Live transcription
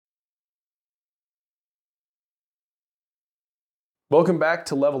Welcome back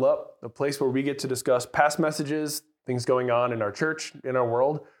to Level Up, a place where we get to discuss past messages, things going on in our church, in our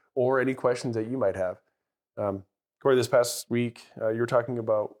world, or any questions that you might have. Corey, this past week, you were talking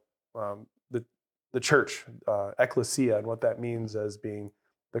about the church, ecclesia, and what that means as being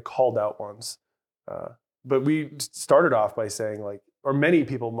the called out ones. But we started off by saying, like, or many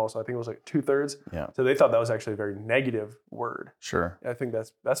people, I think it was like 2/3. Yeah. So they thought that was actually a very negative word. Sure. I think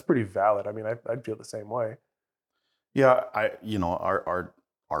that's pretty valid. I mean, I'd feel the same way. Yeah,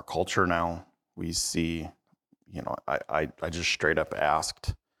 our culture now, we see, I just straight up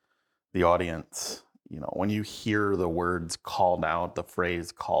asked the audience, when you hear the words called out, the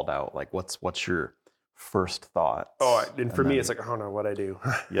phrase called out, like what's your first thought? And for me, it's like, I don't know what I do.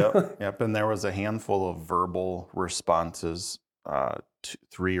 Yep. And there was a handful of verbal responses,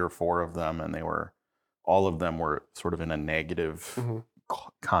 3 or 4 of them, and all of them were sort of in a negative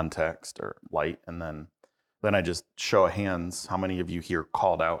context or light. And then I just show of hands, how many of you here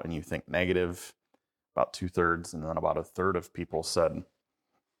called out and you think negative? About 2/3, and then about 1/3 of people said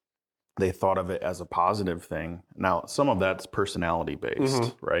they thought of it as a positive thing. Now, some of that's personality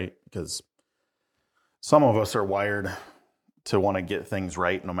based, right? Because some of us are wired to want to get things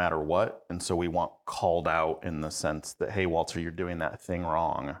right no matter what. And so we want called out in the sense that, hey, Walter, you're doing that thing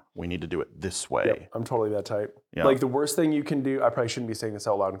wrong. We need to do it this way. Yep, I'm totally that type. Yeah. Like the worst thing you can do, I probably shouldn't be saying this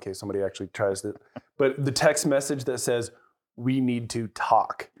out loud in case somebody actually tries it, but the text message that says, we need to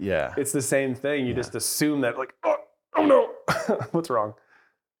talk. Yeah. It's the same thing. You just assume that, like, oh no, what's wrong?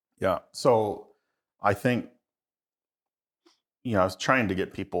 Yeah. So I think, I was trying to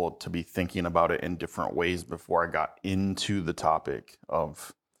get people to be thinking about it in different ways before I got into the topic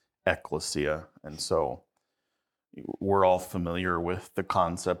of ecclesia. And so we're all familiar with the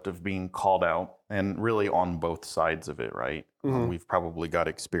concept of being called out, and really on both sides of it, right? We've probably got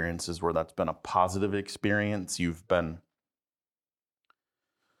experiences where that's been a positive experience. You've been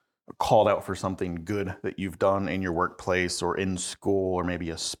called out for something good that you've done in your workplace or in school, or maybe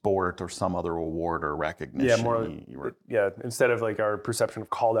a sport or some other award or recognition. Instead of like our perception of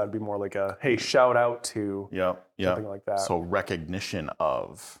called out, it'd be more like a, hey, shout out to something like that. So recognition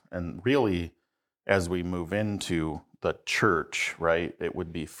of, and really as we move into the church, right, it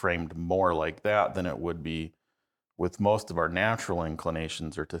would be framed more like that than it would be with most of our natural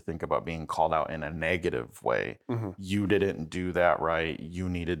inclinations, or to think about being called out in a negative way. You didn't do that right. You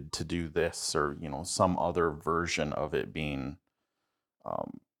needed to do this, or, some other version of it being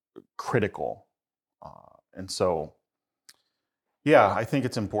critical. And so, I think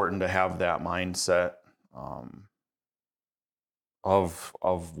it's important to have that mindset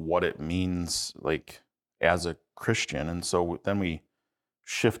of what it means, like, as a Christian. And so then we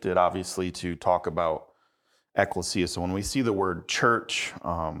shifted, obviously, to talk about ecclesia. So when we see the word church,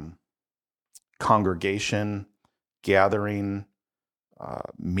 congregation, gathering,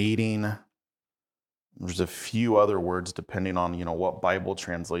 meeting, there's a few other words depending on, what Bible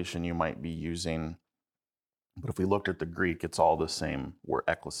translation you might be using. But if we looked at the Greek, it's all the same word,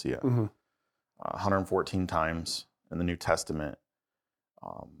 ecclesia. 114 times in the New Testament.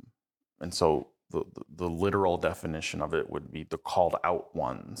 And so the literal definition of it would be the called out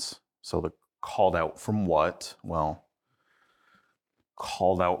ones. So the called out from what? Well,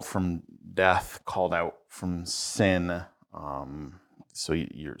 called out from death, called out from sin. So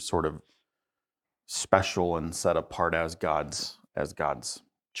you're sort of special and set apart as God's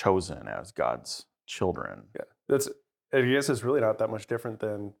chosen, as God's children. Yeah, I guess it's really not that much different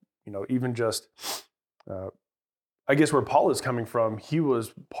than, even just, I guess where Paul is coming from, he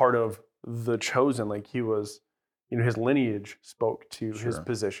was part of the chosen, like he was, his lineage spoke to his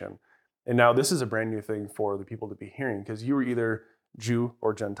position. And now this is a brand new thing for the people to be hearing, because you were either Jew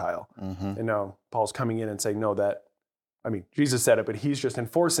or Gentile. And now Paul's coming in and saying, no, Jesus said it, but he's just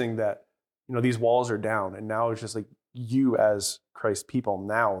enforcing that, these walls are down. And now it's just like you as Christ's people,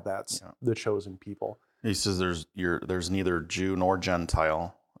 now that's the chosen people. He says there's neither Jew nor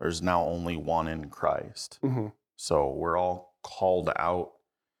Gentile. There's now only one in Christ. So we're all called out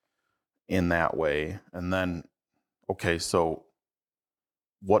in that way. And then, okay, so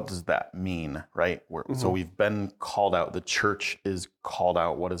what does that mean, right? So we've been called out. The church is called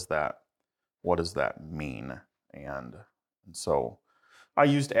out. What does that mean? And so I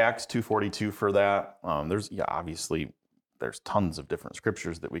used Acts 2:42 for that. Obviously there's tons of different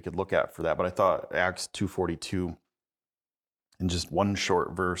scriptures that we could look at for that, but I thought Acts 2:42 in just one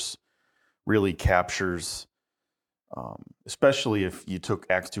short verse really captures, especially if you took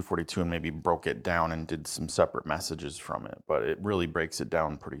Acts 2:42 and maybe broke it down and did some separate messages from it, but it really breaks it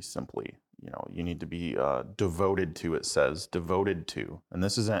down pretty simply. You need to be devoted to, it says, devoted to. And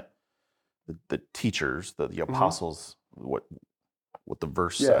this isn't the teachers, the apostles, what what the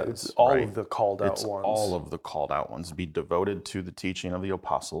verse Yeah, says. it's all right? of the called out It's ones. all of the called out ones. Be devoted to the teaching of the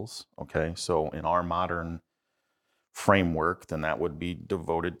apostles. Okay, so in our modern framework, then that would be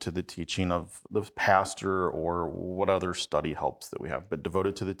devoted to the teaching of the pastor or what other study helps that we have, but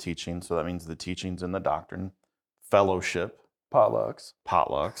devoted to the teaching. So that means the teachings in the doctrine, fellowship,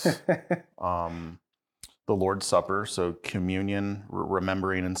 Potlucks. The Lord's Supper, so communion,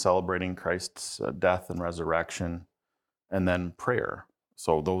 remembering and celebrating Christ's death and resurrection, and then prayer.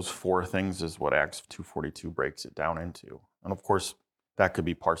 So those four things is what Acts 2:42 breaks it down into. And of course, that could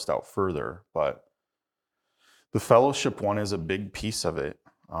be parsed out further, but the fellowship one is a big piece of it.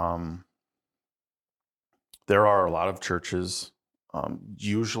 There are a lot of churches,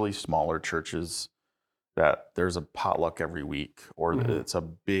 usually smaller churches, that there's a potluck every week, or it's a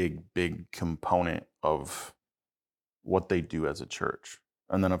big, big component of what they do as a church.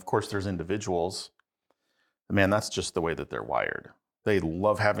 And then, of course, there's individuals. Man, that's just the way that they're wired. They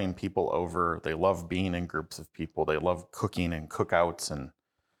love having people over. They love being in groups of people. They love cooking and cookouts and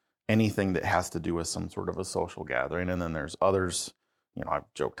anything that has to do with some sort of a social gathering. And then there's others,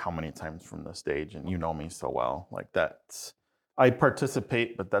 I've joked how many times from the stage, and you know me so well, like that's, I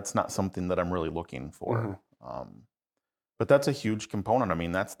participate, but that's not something that I'm really looking for. But that's a huge component. I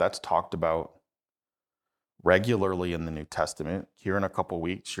mean, that's talked about regularly in the New Testament. Here in a couple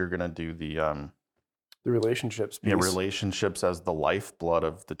weeks, you're going to do the relationships piece. Yeah, relationships as the lifeblood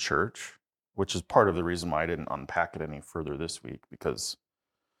of the church, which is part of the reason why I didn't unpack it any further this week, because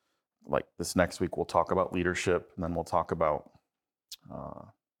like this next week we'll talk about leadership, and then we'll talk about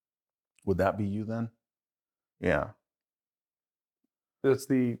would that be you then? Yeah. It's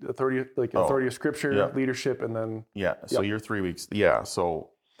the authority, authority of Scripture, leadership, and then So you're 3 weeks. Yeah. So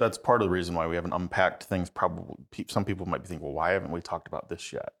that's part of the reason why we haven't unpacked things. Probably some people might be thinking, well, why haven't we talked about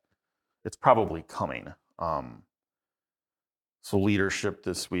this yet? It's probably coming. So leadership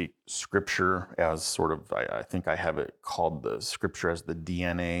this week, Scripture as sort of, I think I have it called the Scripture as the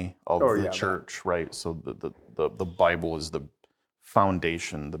DNA of the church, right? So the Bible is the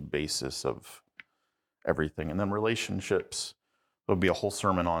foundation, the basis of everything. And then relationships, there'll be a whole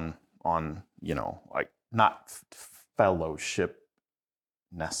sermon on like not fellowship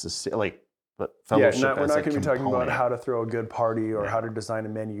necessarily, but fellowship. We're not going to be talking about how to throw a good party or how to design a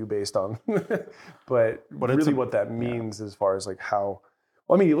menu based on, but really what that means as far as like how.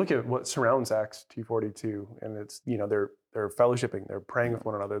 Well, I mean, you look at what surrounds Acts 2:42, and it's they're fellowshipping, they're praying with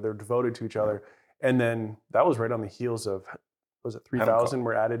one another, they're devoted to each other, and then that was right on the heels of, was it 3,000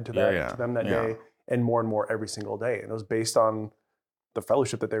 were added to that to them that day, and more every single day, and it was based on the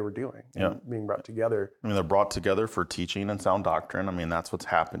fellowship that they were doing, being brought together. I mean, they're brought together for teaching and sound doctrine. I mean, that's what's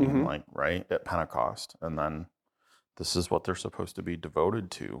happening, like right at Pentecost, and then this is what they're supposed to be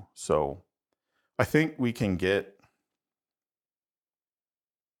devoted to. So, I think we can get.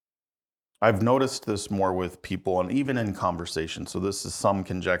 I've noticed this more with people, and even in conversation. So this is some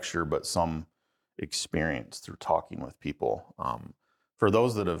conjecture, but some experience through talking with people. For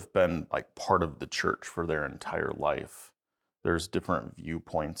those that have been like part of the church for their entire life, there's different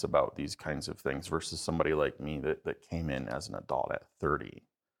viewpoints about these kinds of things versus somebody like me that came in as an adult at 30.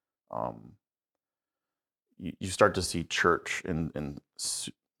 You start to see church in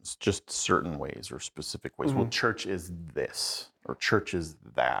just certain ways or specific ways. Well, church is this or church is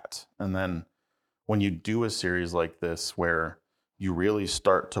that. And then when you do a series like this where you really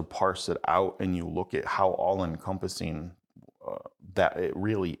start to parse it out and you look at how all-encompassing that it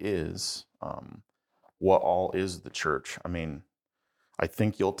really is, what all is the church. I mean, I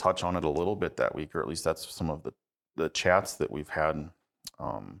think you'll touch on it a little bit that week, or at least that's some of the chats that we've had.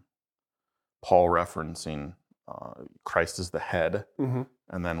 Paul referencing Christ as the head,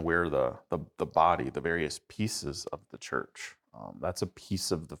 and then we're the body, the various pieces of the church. That's a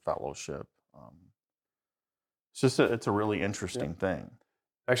piece of the fellowship. It's just it's a really interesting thing.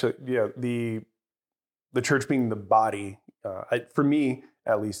 Actually, the church being the body, for me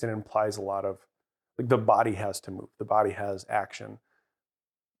at least, it implies a lot of like the body has to move, the body has action,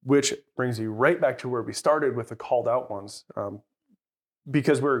 which brings you right back to where we started with the called out ones,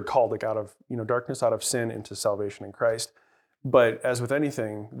 because we're called like out of darkness, out of sin into salvation in Christ. But as with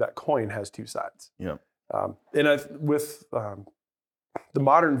anything, that coin has two sides. Yeah. And with the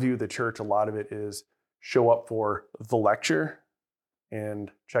modern view of the church, a lot of it is show up for the lecture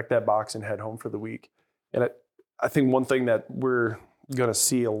and check that box and head home for the week. And I think one thing that we're going to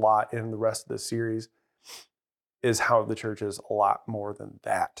see a lot in the rest of the series is how the church is a lot more than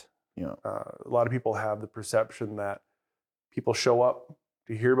that. Yeah. A lot of people have the perception that people show up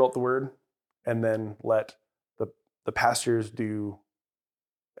to hear about the word and then let the pastors do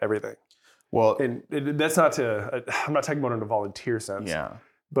everything. Well, And that's not I'm not talking about in a volunteer sense. yeah.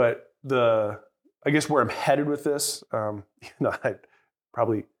 But I guess where I'm headed with this, I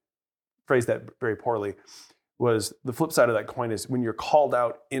probably phrased that very poorly, was the flip side of that coin is when you're called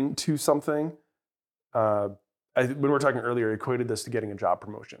out into something, when we were talking earlier, I equated this to getting a job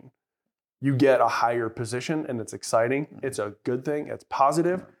promotion. You get a higher position and it's exciting. It's a good thing. It's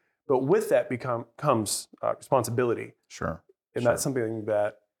positive. But with that comes responsibility. Sure. And that's something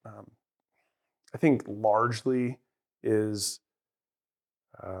that I think largely is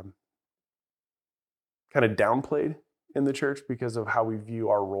kind of downplayed in the church because of how we view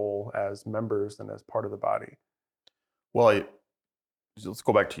our role as members and as part of the body. Well, let's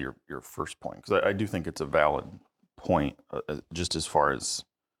go back to your first point, because I do think it's a valid point, just as far as,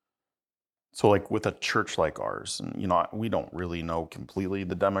 so like with a church like ours, and we don't really know completely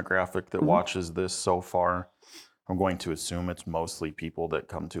the demographic that watches this so far. I'm going to assume it's mostly people that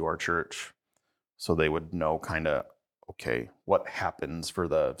come to our church, so they would know kind of, okay, what happens for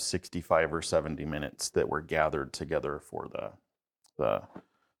the 65 or 70 minutes that we're gathered together for the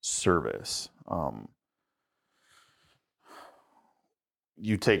service.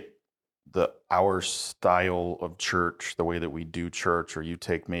 You take our style of church, the way that we do church, or you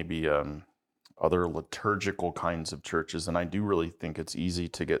take maybe other liturgical kinds of churches, and I do really think it's easy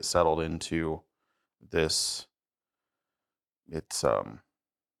to get settled into this. It's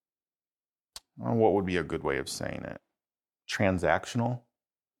what would be a good way of saying it? Transactional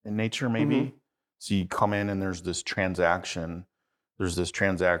in nature, maybe. Mm-hmm. So you come in and there's this transaction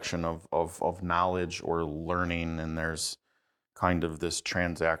of knowledge or learning, and there's kind of this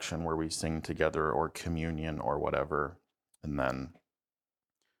transaction where we sing together or communion or whatever, and then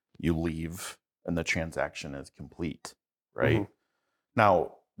you leave and the transaction is complete, right? Mm-hmm.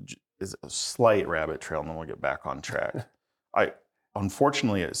 Now, is a slight rabbit trail, and then we'll get back on track.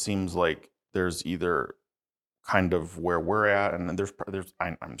 Unfortunately, it seems like there's either kind of where we're at, and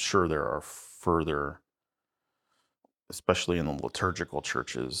I'm sure there are further, especially in the liturgical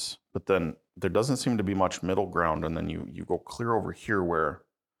churches, but then there doesn't seem to be much middle ground, and then you go clear over here where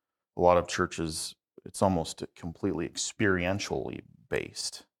a lot of churches, it's almost completely experientially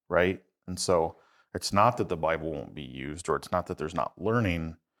based, right? And so it's not that the Bible won't be used, or it's not that there's not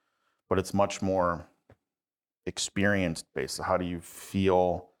learning, but it's much more experience based. So how do you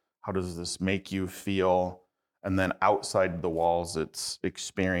feel? How does this make you feel? And then outside the walls, it's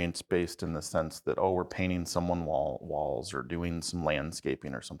experience based in the sense that, we're painting someone walls or doing some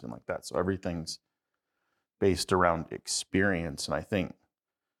landscaping or something like that. So everything's based around experience. And I think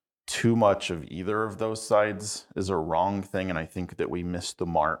too much of either of those sides is a wrong thing. And I think that we miss the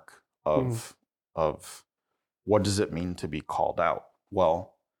mark of what does it mean to be called out?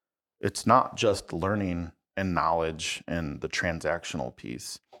 Well, it's not just learning and knowledge and the transactional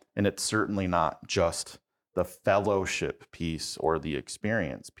piece. And it's certainly not just the fellowship piece or the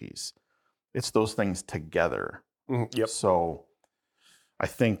experience piece. It's those things together. Mm-hmm. Yep. So I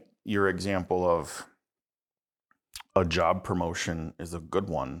think your example of a job promotion is a good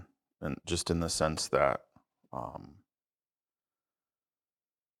one, and just in the sense that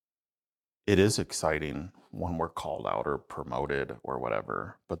it is exciting when we're called out or promoted or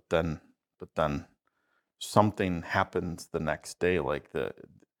whatever, but then something happens the next day, like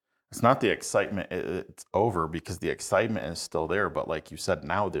it's not the excitement, it's over, because the excitement is still there. But like you said,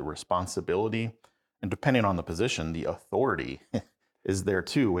 now the responsibility, and depending on the position, the authority is there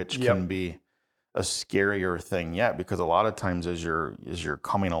too, which can be a scarier thing yet, because a lot of times as you're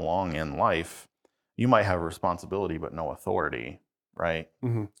coming along in life, you might have responsibility but no authority, right?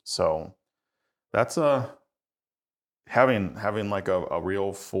 Mm-hmm. So that's having like a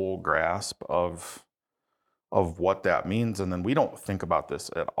real full grasp of what that means. And then we don't think about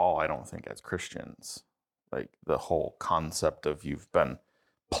this at all, I don't think, as Christians. Like the whole concept of you've been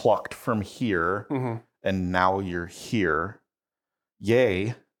plucked from here and now you're here.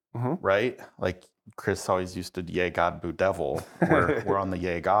 Yay, right? Like Chris always used to yay God, boo devil. We're on the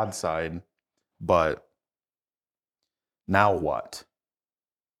yay God side. But now what?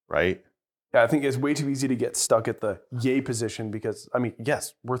 Right? Yeah, I think it's way too easy to get stuck at the yay position because,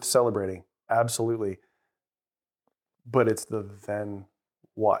 yes, worth celebrating. Absolutely. But it's the then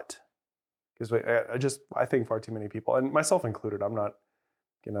what? Because I think far too many people, and myself included, I'm not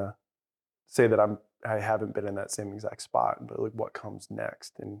gonna say that I haven't been in that same exact spot, but like what comes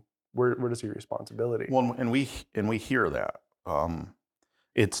next, and where does your responsibility? Well, and we hear that.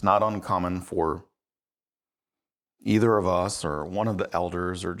 It's not uncommon for either of us or one of the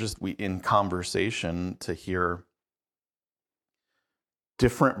elders, or just we in conversation, to hear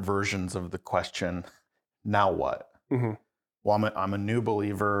different versions of the question, now what? well, I'm a new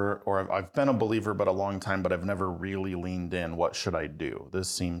believer, or I've been a believer but a long time, but I've never really leaned in. What should I do? This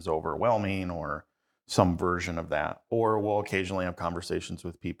seems overwhelming, or some version of that. Or we'll occasionally have conversations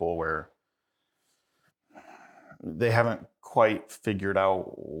with people where they haven't quite figured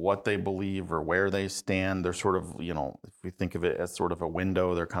out what they believe or where they stand. They're sort of, if we think of it as sort of a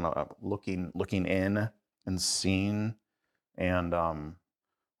window, they're kind of looking in and seeing. And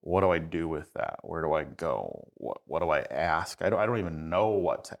what do I do with that? Where do I go? What do I ask? I don't even know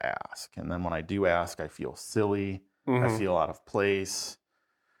what to ask. And then when I do ask, I feel silly. I feel out of place.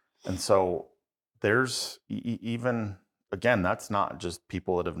 And so there's even, again, that's not just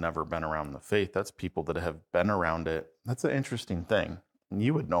people that have never been around the faith. That's people that have been around it. That's an interesting thing. And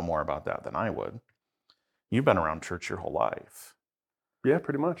you would know more about that than I would. You've been around church your whole life. Yeah,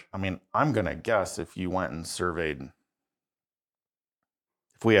 pretty much. I mean, I'm going to guess if you went and surveyed,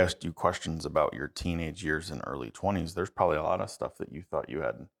 if we asked you questions about your teenage years and early 20s, there's probably a lot of stuff that you thought you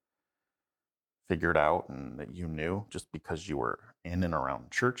had figured out and that you knew just because you were in and around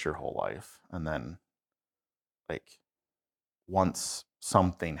church your whole life. And then, like, once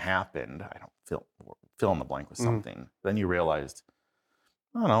something happened, I don't fill in the blank with something, then you realized,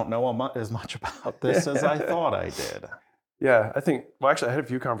 I don't know as much about this as I thought I did. Yeah, I think, well, actually, I had a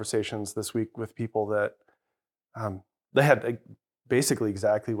few conversations this week with people that they had basically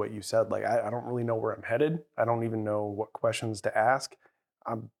exactly what you said. Like, I don't really know where I'm headed. I don't even know what questions to ask.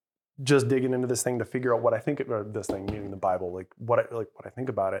 I'm just digging into this thing to figure out what I think of this thing, meaning the Bible, like what I think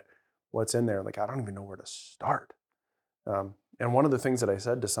about it, what's in there. Like, I don't even know where to start. And one of the things that I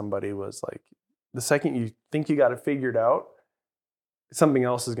said to somebody was like, the second you think you got it figured out, something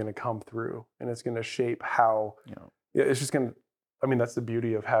else is going to come through, and it's going to shape how. It's just going to. I mean, that's the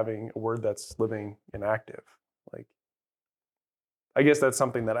beauty of having a word that's living and active. Like, I guess that's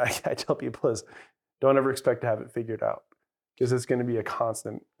something that I tell people is, don't ever expect to have it figured out, because it's going to be a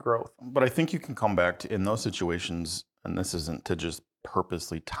constant growth. But I think you can come back to, in those situations, and this isn't to just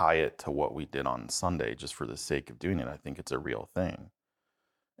purposely tie it to what we did on Sunday just for the sake of doing it. I think it's a real thing.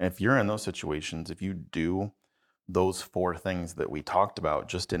 And if you're in those situations, if you do those 4 things that we talked about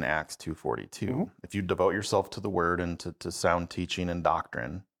just in Acts 2:42, if you devote yourself to the word and to sound teaching and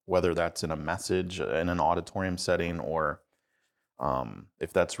doctrine, whether that's in a message in an auditorium setting, or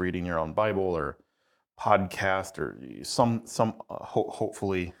if that's reading your own Bible or podcast or some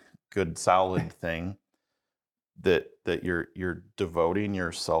hopefully good solid thing, that you're devoting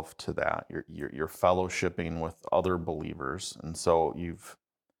yourself to that. You're fellowshipping with other believers, and so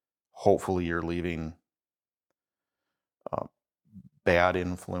hopefully you're leaving bad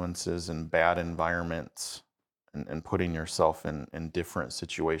influences and bad environments, and putting yourself in different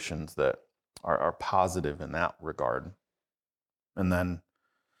situations that are positive in that regard. And then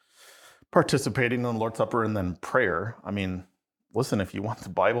participating in the Lord's Supper, and then prayer. I mean, listen, if you want the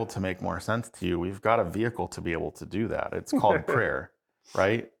Bible to make more sense to you, we've got a vehicle to be able to do that. It's called prayer,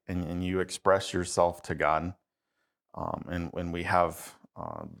 right? And you express yourself to God. And when we have,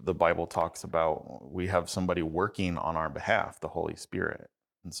 the Bible talks about, we have somebody working on our behalf, the Holy Spirit.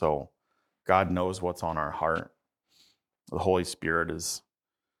 And so God knows what's on our heart. The Holy Spirit is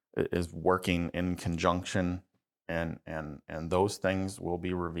working in conjunction, and those things will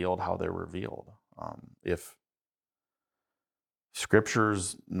be revealed how they're revealed. If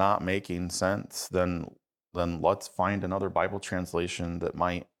Scripture's not making sense, then let's find another Bible translation that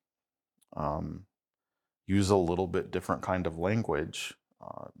might use a little bit different kind of language,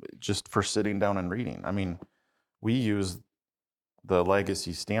 just for sitting down and reading. I mean, we use the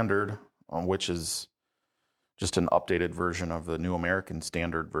Legacy Standard, which is just an updated version of the New American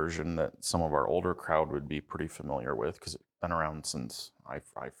Standard version that some of our older crowd would be pretty familiar with, because it's been around since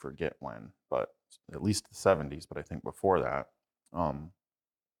I forget when, but at least the 70s, but I think before that.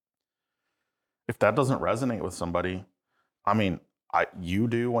 If that doesn't resonate with somebody, I mean, you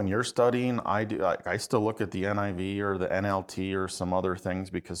do when you're studying. I do. I still look at the NIV or the NLT or some other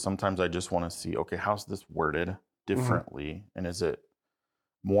things, because sometimes I just want to see, okay, how's this worded differently, and is it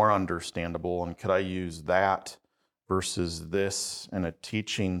more understandable, and could I use that versus this in a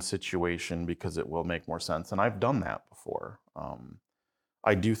teaching situation, because it will make more sense. And I've done that before.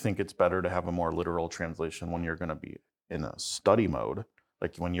 I do think it's better to have a more literal translation when you're going to be in a study mode,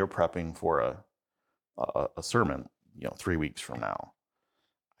 like when you're prepping for a sermon, 3 weeks from now.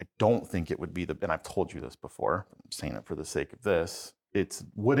 I don't think it would be and I've told you this before, I'm saying it for the sake of this, it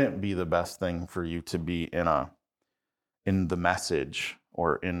wouldn't be the best thing for you to be in the Message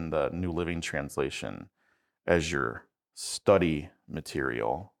or in the New Living Translation as your study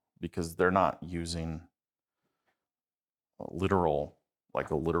material, because they're not using a literal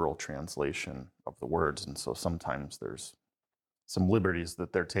translation of the words. And so sometimes there's some liberties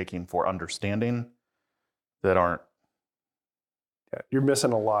that they're taking for understanding that aren't. Yeah, you're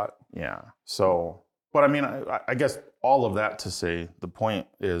missing a lot. Yeah. So, but I mean, I guess all of that to say, the point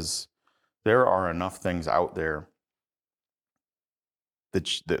is there are enough things out there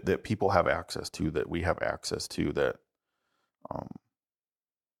that people have access to, that we have access to, that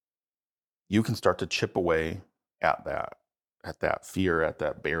you can start to chip away at that fear, at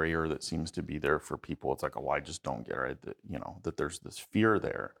that barrier that seems to be there for people. It's like, oh, I just don't get it, right? That, that there's this fear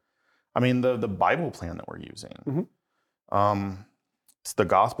there. I mean, the Bible plan that we're using, it's the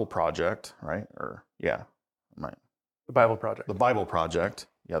Gospel Project, right? Or right. The Bible Project. The Bible Project.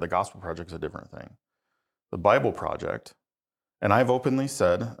 Yeah, the Gospel Project is a different thing. The Bible Project, and I've openly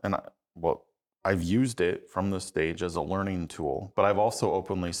said, I've used it from the stage as a learning tool, but I've also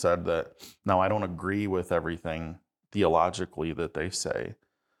openly said that now I don't agree with everything theologically that they say,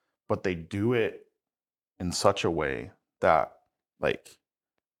 but they do it in such a way that,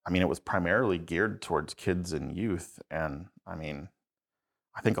 it was primarily geared towards kids and youth. And I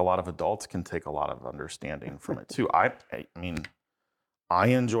think a lot of adults can take a lot of understanding from it too. I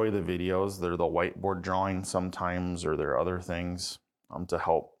enjoy the videos. They're the whiteboard drawing sometimes, or there are other things to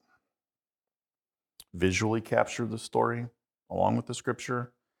help visually capture the story along with the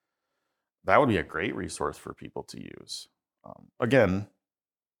scripture. That would be a great resource for people to use. Again,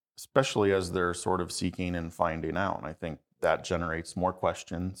 especially as they're sort of seeking and finding out. And I think that generates more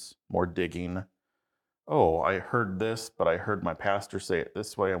questions, more digging. Oh, I heard this, but I heard my pastor say it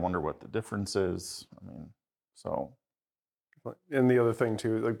this way. I wonder what the difference is. And the other thing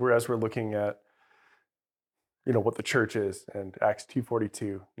too, as we're looking at, what the church is, and Acts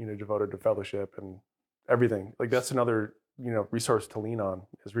 2:42, devoted to fellowship and everything. That's another, resource to lean on,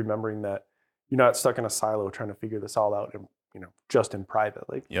 is remembering that you're not stuck in a silo trying to figure this all out, just in private.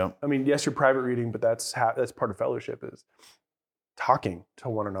 Yes, you're private reading, but that's part of fellowship, is talking to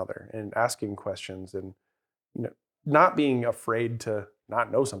one another and asking questions, and not being afraid to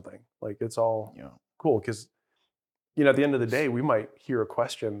not know something. It's all cool, because at the end of the day, we might hear a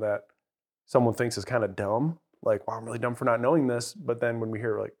question that someone thinks is kind of dumb, wow, I'm really dumb for not knowing this. But then when we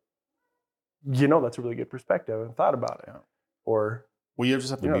hear that's a really good perspective, and thought about it. Or you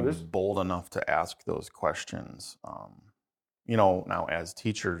just have to be bold enough to ask those questions. Now as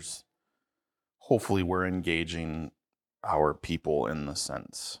teachers, hopefully we're engaging our people in the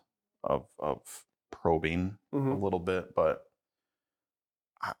sense of probing a little bit. But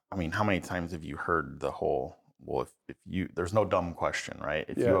how many times have you heard the whole, well, if there's no dumb question, right?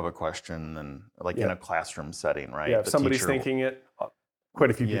 If you have a question, then in a classroom setting, right? Yeah, if somebody's thinking it, quite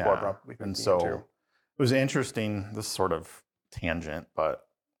a few people are probably thinking and so it too. It was interesting, this sort of tangent, but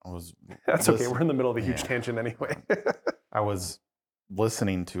That's okay. We're in the middle of a huge tangent anyway. I was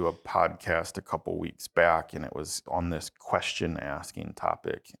listening to a podcast a couple weeks back, and it was on this question asking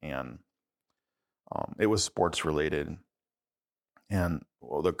topic, and it was sports related. And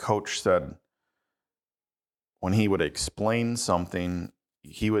the coach said when he would explain something,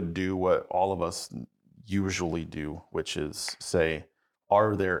 he would do what all of us usually do, which is say,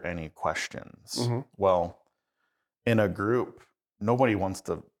 are there any questions? Well, in a group, nobody wants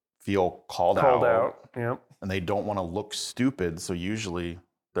to feel called out. Yep. And they don't want to look stupid. So usually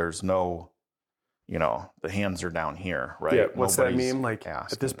there's no, the hands are down here, right? Yeah. What's Nobody's that mean?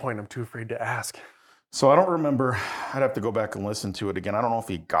 asking. At this point, I'm too afraid to ask. So I don't remember. I'd have to go back and listen to it again. I don't know if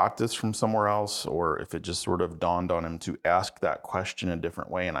he got this from somewhere else, or if it just sort of dawned on him to ask that question a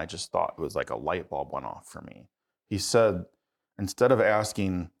different way. And I just thought it was like a light bulb went off for me. He said, instead of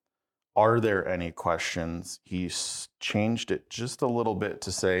asking, are there any questions? He changed it just a little bit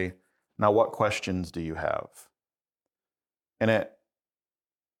to say, now what questions do you have? And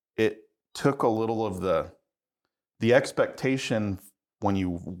it took a little of the expectation when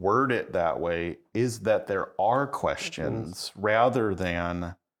you word it that way is that there are questions rather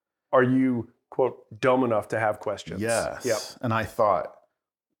than, are you, quote, dumb enough to have questions? Yes. Yep. And I thought,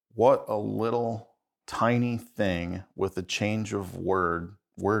 what a little tiny thing with a change of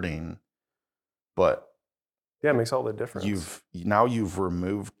wording, but it makes all the difference. You've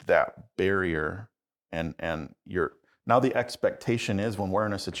removed that barrier, and now the expectation is, when we're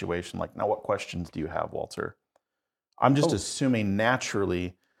in a situation like, now what questions do you have, Walter? I'm just assuming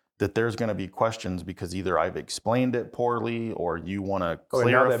naturally that there's going to be questions, because either I've explained it poorly, or you want to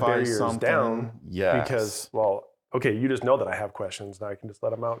clarify something. Down, yes. Because, you just know that I have questions. Now I can just let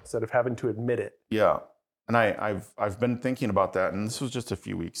them out instead of having to admit it. Yeah. And I've been thinking about that, and this was just a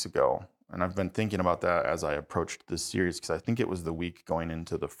few weeks ago. And I've been thinking about that as I approached this series, because I think it was the week going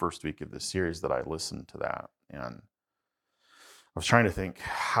into the first week of the series that I listened to that. And I was trying to think,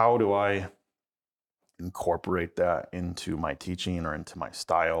 how do I incorporate that into my teaching or into my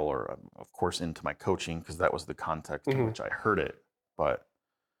style or, of course, into my coaching, because that was the context in which I heard it. But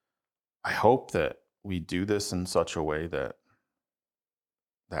I hope that we do this in such a way that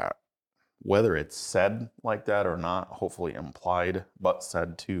whether it's said like that or not, hopefully implied, but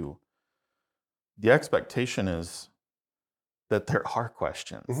said too, the expectation is that there are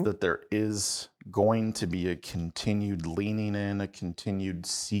questions, that there is going to be a continued leaning in, a continued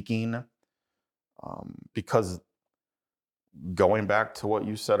seeking, because going back to what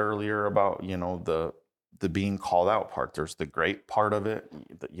you said earlier about, the being called out part, there's the great part of it,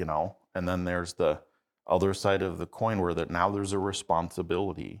 and then there's the other side of the coin where that now there's a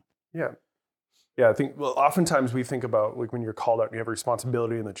responsibility. Yeah. Yeah, I think, well, oftentimes we think about, like, when you're called out and you have a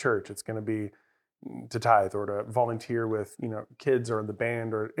responsibility in the church, it's going to be to tithe or to volunteer with, kids or in the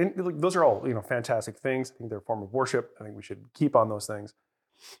band, and those are all, fantastic things. I think they're a form of worship. I think we should keep on those things.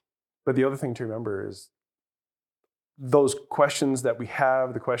 But the other thing to remember is those questions that we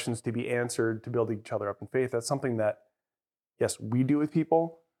have, the questions to be answered to build each other up in faith, that's something that, yes, we do with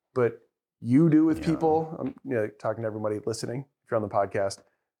people, but you do with people. I'm talking to everybody listening, if you're on the podcast.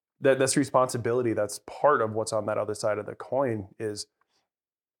 That's responsibility. That's part of what's on that other side of the coin.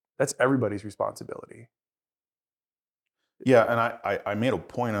 That's everybody's responsibility. Yeah, and I made a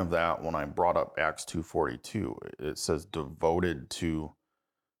point of that when I brought up Acts 2:42. It says devoted to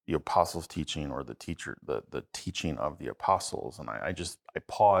the apostles' teaching, or the teaching of the apostles. And I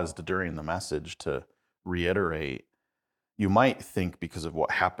paused during the message to reiterate. You might think, because of what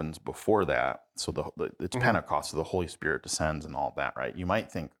happens before that, so it's Pentecost, so the Holy Spirit descends and all that, right? You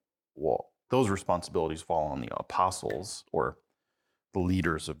might think, well, those responsibilities fall on the apostles or the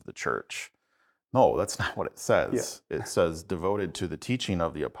leaders of the church. No, that's not what it says. Yeah. It says devoted to the teaching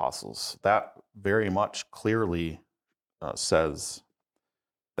of the apostles. That very much clearly says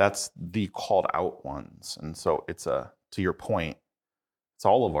that's the called out ones. And so to your point, it's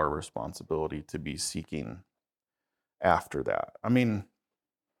all of our responsibility to be seeking after that. I mean,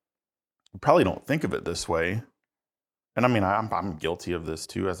 you probably don't think of it this way. And I mean, I'm guilty of this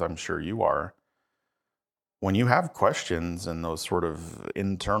too, as I'm sure you are. When you have questions and those sort of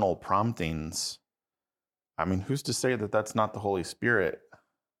internal promptings, I mean, who's to say that that's not the Holy Spirit,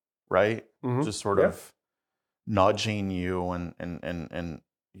 right? Just sort of nudging you and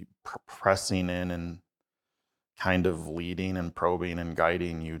pressing in and kind of leading and probing and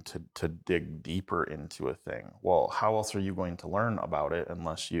guiding you to dig deeper into a thing. Well, how else are you going to learn about it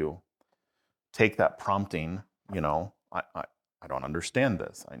unless you take that prompting, I don't understand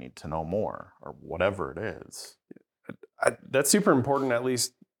this, I need to know more, or whatever it is. That's super important. At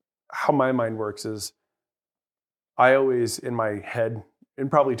least how my mind works is I always, in my head, and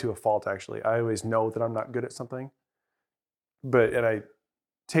probably to a fault actually, I always know that I'm not good at something. And I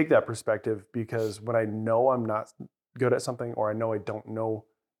take that perspective because when I know I'm not good at something, or I know I don't know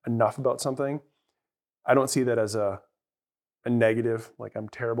enough about something, I don't see that as a negative, like I'm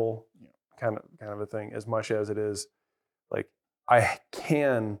terrible, kind of a thing, as much as it is like I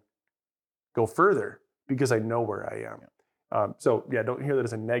can go further because I know where I am. So don't hear that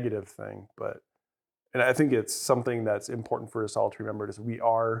as a negative thing, and I think it's something that's important for us all to remember, is we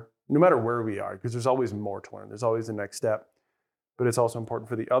are, no matter where we are, because there's always more to learn. There's always the next step, but it's also important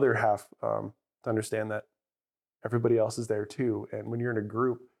for the other half to understand that everybody else is there too. And when you're in a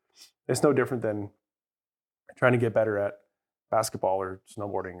group, it's no different than trying to get better at basketball or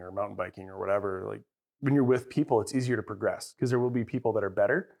snowboarding or mountain biking or whatever. Like, when you're with people, it's easier to progress because there will be people that are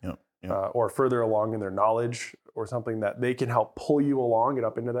better or further along in their knowledge, or something that they can help pull you along and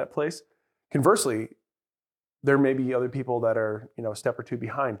up into that place. Conversely, there may be other people that are, a step or two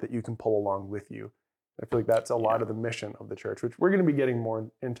behind that you can pull along with you. I feel like that's a lot of the mission of the church, which we're going to be getting more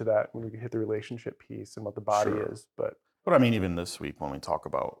into that when we hit the relationship piece and what the body is. But I mean, even this week when we talk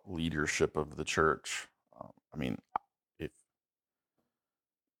about leadership of the church,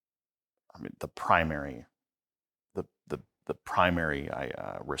 the primary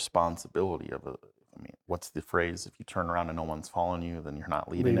responsibility of what's the phrase? If you turn around and no one's following you, then you're not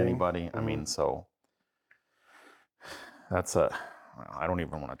leading anybody. I mean, so I don't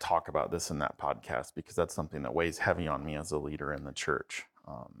even want to talk about this in that podcast, because that's something that weighs heavy on me as a leader in the church.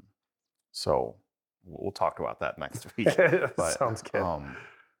 So we'll talk about that next week. But, sounds good.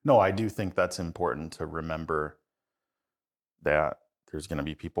 No, I do think that's important to remember, that there's going to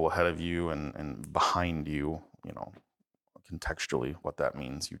be people ahead of you and behind you, contextually what that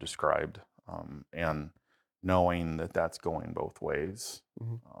means you described, and knowing that that's going both ways.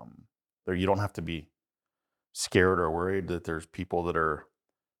 You don't have to be scared or worried that there's people that are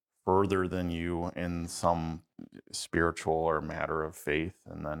further than you in some spiritual or matter of faith,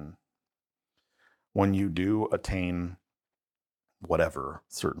 and then when you do attain whatever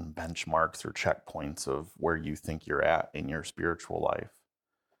certain benchmarks or checkpoints of where you think you're at in your spiritual life,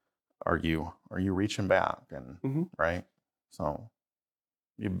 are you reaching back and right? So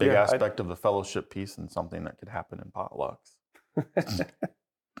a big aspect of the fellowship piece and something that could happen in potlucks.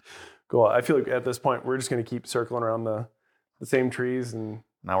 Cool. I feel like at this point we're just going to keep circling around the same trees, and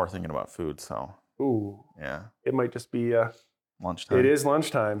now we're thinking about food. So yeah, it might just be lunchtime. It is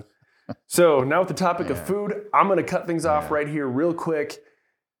lunchtime. So now with the topic of food, I'm going to cut things off right here real quick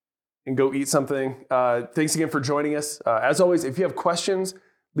and go eat something. Thanks again for joining us. As always, if you have questions,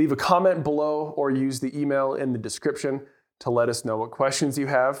 leave a comment below or use the email in the description to let us know what questions you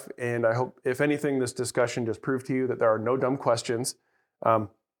have. And I hope, if anything, this discussion just proved to you that there are no dumb questions.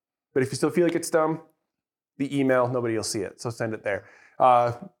 But if you still feel like it's dumb, the email, nobody will see it. So send it there.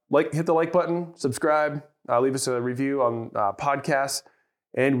 Hit the like button, subscribe, leave us a review on podcasts,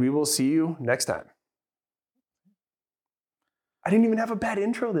 and we will see you next time. I didn't even have a bad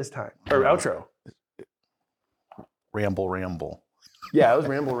intro this time, or outro. Ramble. Yeah, it was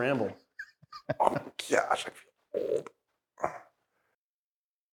ramble. Oh, gosh.